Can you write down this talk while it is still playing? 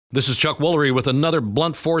This is Chuck Woolery with another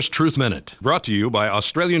Blunt Force Truth Minute. Brought to you by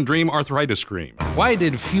Australian Dream Arthritis Cream. Why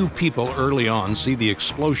did few people early on see the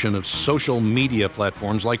explosion of social media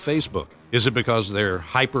platforms like Facebook? Is it because they're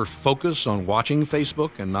hyper-focused on watching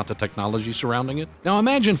Facebook and not the technology surrounding it? Now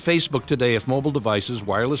imagine Facebook today if mobile devices,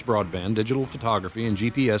 wireless broadband, digital photography, and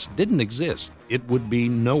GPS didn't exist. It would be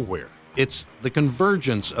nowhere. It's the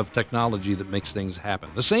convergence of technology that makes things happen.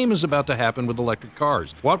 The same is about to happen with electric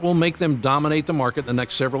cars. What will make them dominate the market in the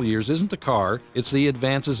next several years isn't the car, it's the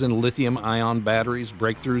advances in lithium-ion batteries,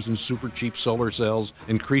 breakthroughs in super cheap solar cells,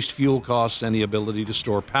 increased fuel costs, and the ability to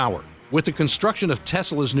store power. With the construction of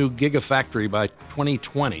Tesla's new Gigafactory by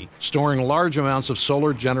 2020, storing large amounts of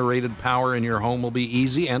solar-generated power in your home will be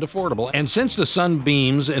easy and affordable. And since the sun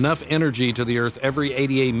beams enough energy to the Earth every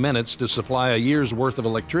 88 minutes to supply a year's worth of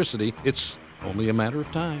electricity, it's only a matter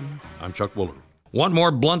of time. I'm Chuck Woolery. Want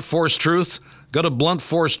more Blunt Force Truth? Go to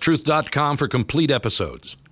bluntforcetruth.com for complete episodes.